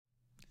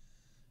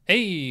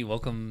Hey,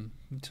 welcome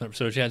to an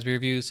episode of Chad's Beer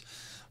Reviews.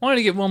 Wanted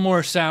to get one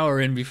more sour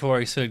in before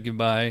I said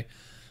goodbye.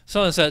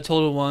 Saw this at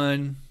Total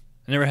One.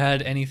 I never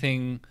had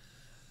anything.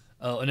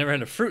 I never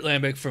had a fruit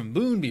lambic from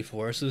Boon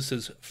before, so this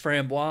is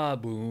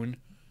Framboise Boon.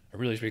 Or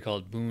really should be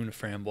called Boon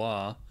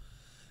Framboise.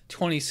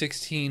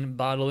 2016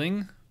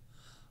 bottling.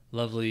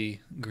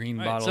 Lovely green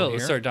bottle here. So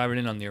let's start diving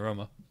in on the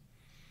aroma.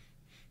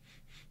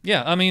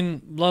 Yeah, I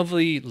mean,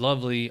 lovely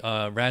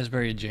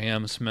raspberry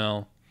jam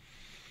smell.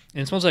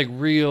 And it smells like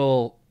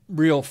real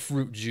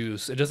fruit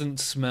juice. It doesn't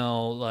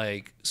smell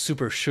like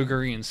super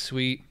sugary and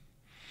sweet.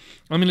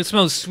 I mean, it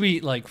smells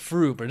sweet like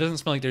fruit, but it doesn't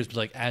smell like there's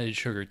like added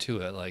sugar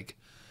to it, like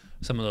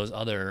some of those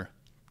other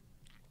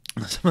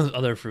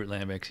fruit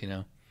lambics, you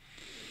know.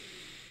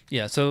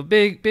 Yeah, so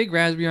big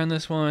raspberry on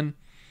this one.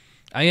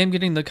 I am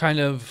getting the kind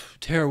of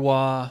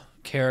terroir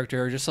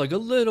character, just like a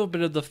little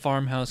bit of the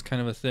farmhouse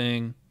kind of a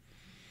thing.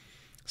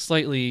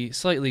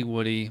 Slightly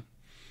woody,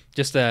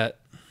 just that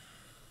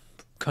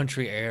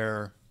country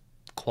air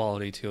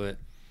quality to it.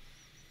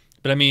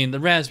 But I mean, the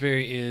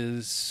raspberry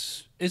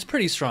is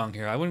pretty strong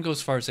here. I wouldn't go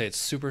as far as say it's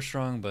super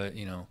strong, but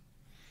you know,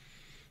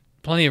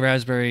 plenty of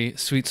raspberry,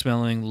 sweet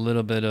smelling,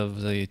 little bit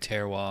of the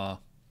terroir.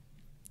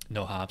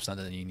 No hops, not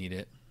that you need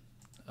it.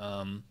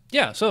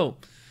 Yeah, so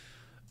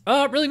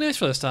really nice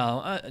for the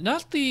style.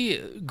 Not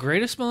the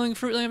greatest smelling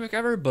fruit lambic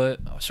ever, but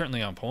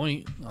certainly on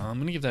point. I'm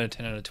gonna give that a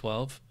 10 out of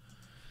 12.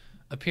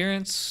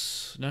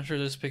 Appearance, not sure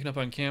this is picking up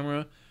on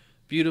camera.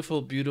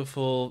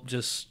 Beautiful,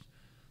 just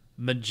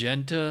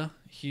magenta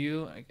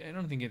hue. I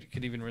don't think it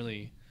could even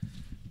really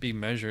be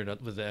measured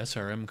with the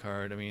SRM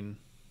card. I mean,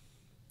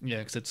 yeah,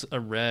 because it's a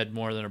red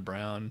more than a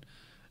brown,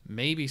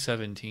 maybe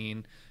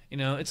 17. You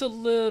know, it's a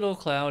little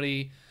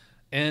cloudy,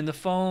 and the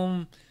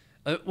foam.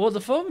 Well,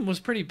 the foam was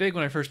pretty big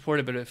when I first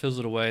poured it, but it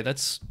fizzled away.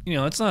 That's, you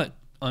know, it's not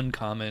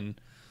uncommon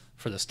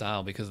for the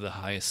style because of the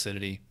high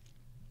acidity,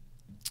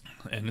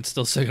 and it's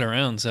still sticking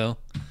around. So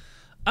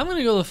I'm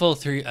gonna go the full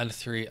 3 out of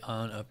 3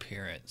 on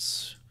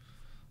appearance.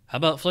 How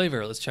about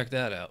flavor? Let's check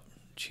that out.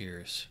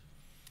 Cheers.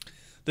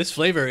 This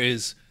flavor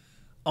is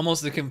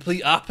almost the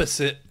complete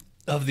opposite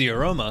of the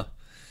aroma,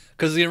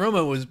 because the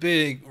aroma was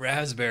big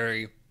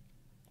raspberry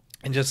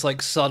and just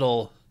like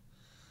subtle,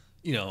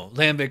 you know,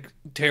 lambic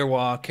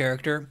terroir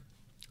character.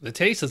 The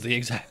taste is the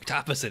exact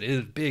opposite. It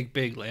is big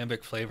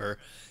lambic flavor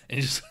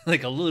and just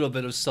like a little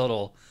bit of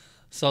subtle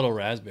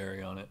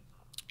raspberry on it.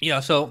 Yeah,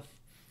 so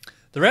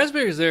the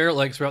raspberry is there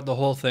like throughout the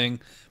whole thing.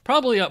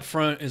 Probably up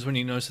front is when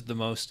you notice it the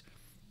most.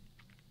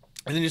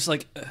 And then just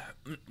like,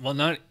 well,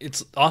 not,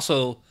 it's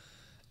also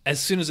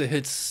as soon as it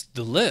hits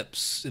the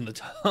lips and the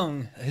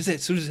tongue, as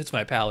soon as it hits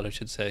my palate, I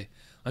should say.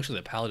 Actually,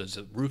 the palate is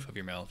the roof of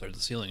your mouth or the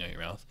ceiling of your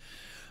mouth.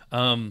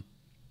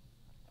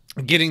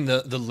 Getting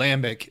the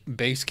lambic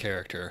base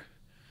character.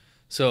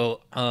 So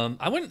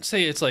I wouldn't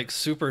say it's like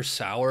super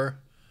sour.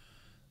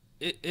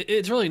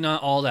 It's really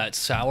not all that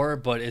sour,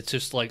 but it's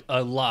just like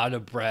a lot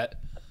of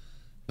Brett.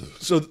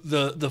 So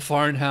the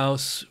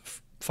farmhouse,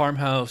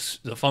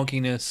 the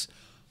funkiness,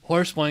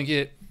 horse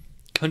blanket,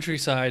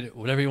 countryside,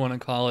 whatever you want to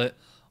call it,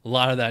 a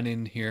lot of that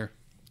in here.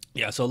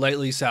 Yeah, so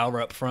lightly sour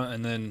up front,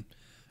 and then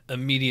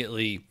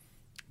immediately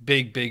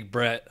big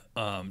Brett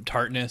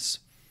tartness.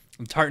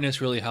 And tartness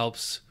really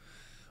helps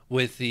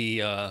with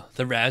the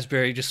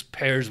raspberry. Just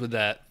pairs with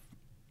that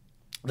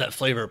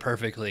flavor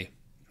perfectly.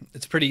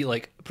 It's pretty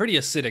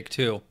acidic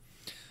too.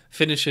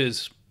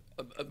 Finishes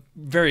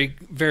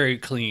very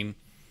clean.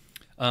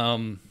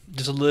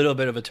 Just a little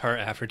bit of a tart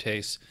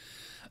aftertaste.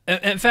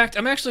 In fact,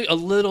 I'm actually a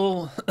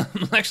little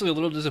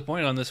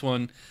disappointed on this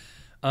one.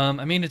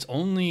 I mean, it's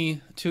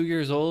only 2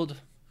 years old,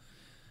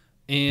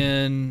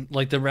 and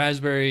like the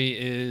raspberry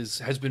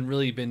has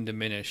really been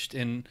diminished.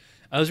 And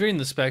I was reading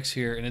the specs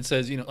here, and it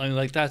says, you know, I mean,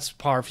 like that's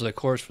par for the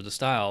course for the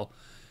style.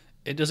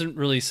 It doesn't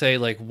really say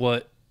like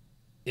what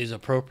is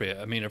appropriate.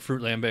 I mean, a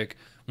fruit lambic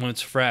when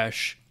it's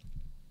fresh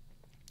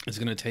is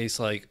going to taste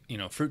like, you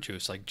know, fruit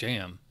juice, like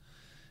jam.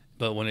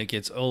 But when it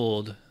gets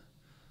old,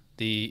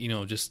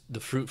 just the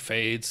fruit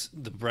fades,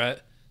 the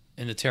Brett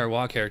and the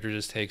terroir character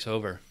just takes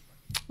over.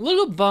 A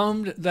little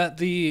bummed that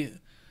the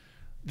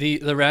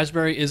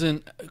raspberry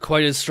isn't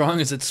quite as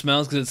strong as it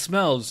smells, because it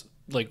smells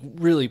like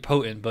really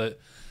potent, but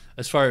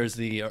as far as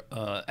the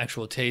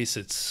actual taste,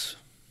 it's,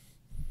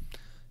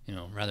 you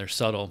know, rather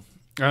subtle.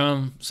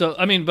 So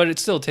I mean, but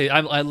it's still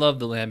I love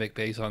the lambic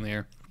base on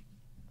there.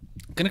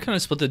 Gonna kind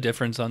of split the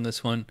difference on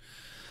this one.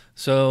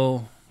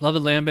 So love the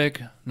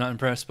lambic, not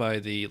impressed by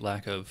the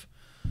lack of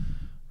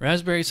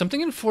raspberry.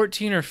 Something in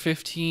 14 or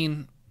 15.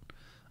 I'm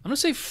gonna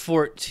say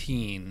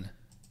 14.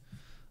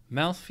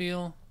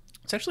 Mouthfeel.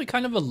 It's actually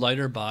kind of a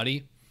lighter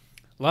body.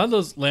 A lot of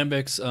those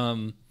lambics,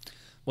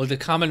 well, the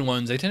common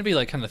ones, they tend to be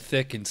like kind of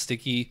thick and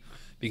sticky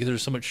because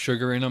there's so much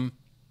sugar in them.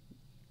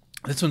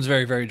 This one's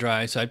very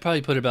dry, so I'd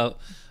probably put about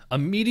a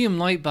medium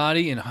light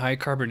body and high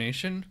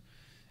carbonation,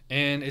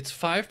 and it's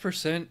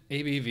 5%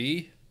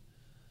 ABV.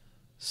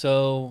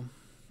 So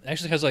it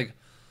actually has like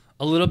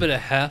a little bit of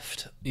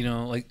heft, you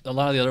know, like a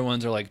lot of the other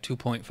ones are like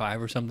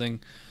 2.5 or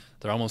something.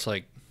 They're almost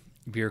like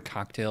beer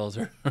cocktails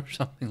or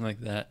something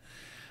like that.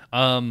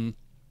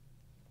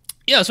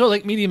 Yeah, so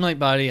like medium light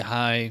body,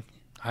 high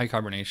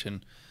carbonation,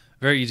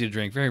 very easy to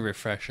drink, very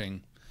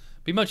refreshing.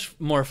 Be much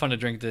more fun to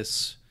drink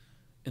this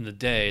in the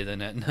day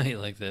than at night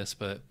like this,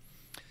 but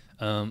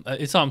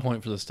it's on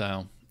point for the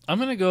style. I'm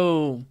gonna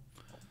go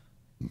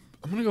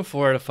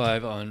 4 out of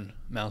 5 on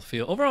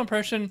mouthfeel. Overall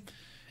impression,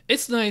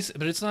 it's nice,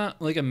 but it's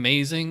not like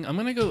amazing. I'm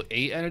gonna go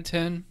 8 out of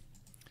 10.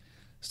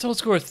 Still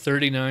score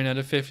 39 out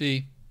of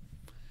 50.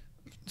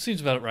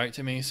 Seems about right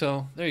to me.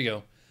 So there you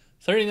go.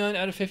 39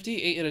 out of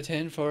 50, 8 out of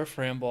 10 for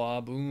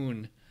Framboise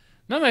Boon.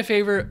 Not my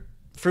favorite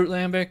fruit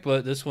lambic,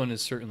 but this one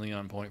is certainly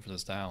on point for the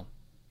style.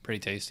 Pretty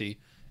tasty.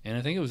 And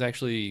I think it was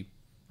actually,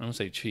 I don't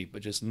say cheap,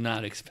 but just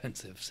not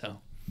expensive. So, all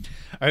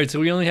right,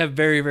 so we only have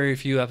very, very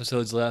few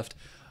episodes left.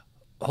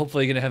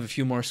 Hopefully going to have a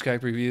few more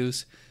Skype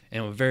reviews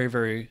and a very,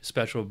 very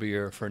special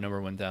beer for number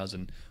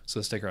 1000.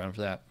 So stick around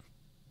for that.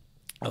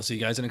 I'll see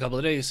you guys in a couple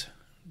of days.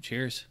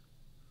 Cheers.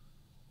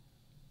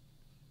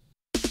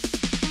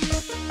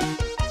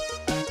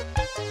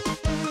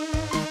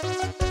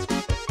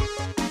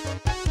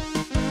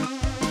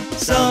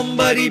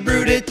 Somebody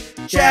brewed it,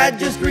 Chad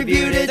just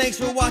reviewed it. Thanks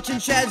for watching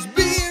Chad's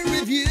beer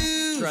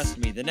reviews. Trust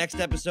me, the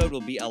next episode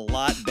will be a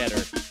lot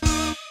better.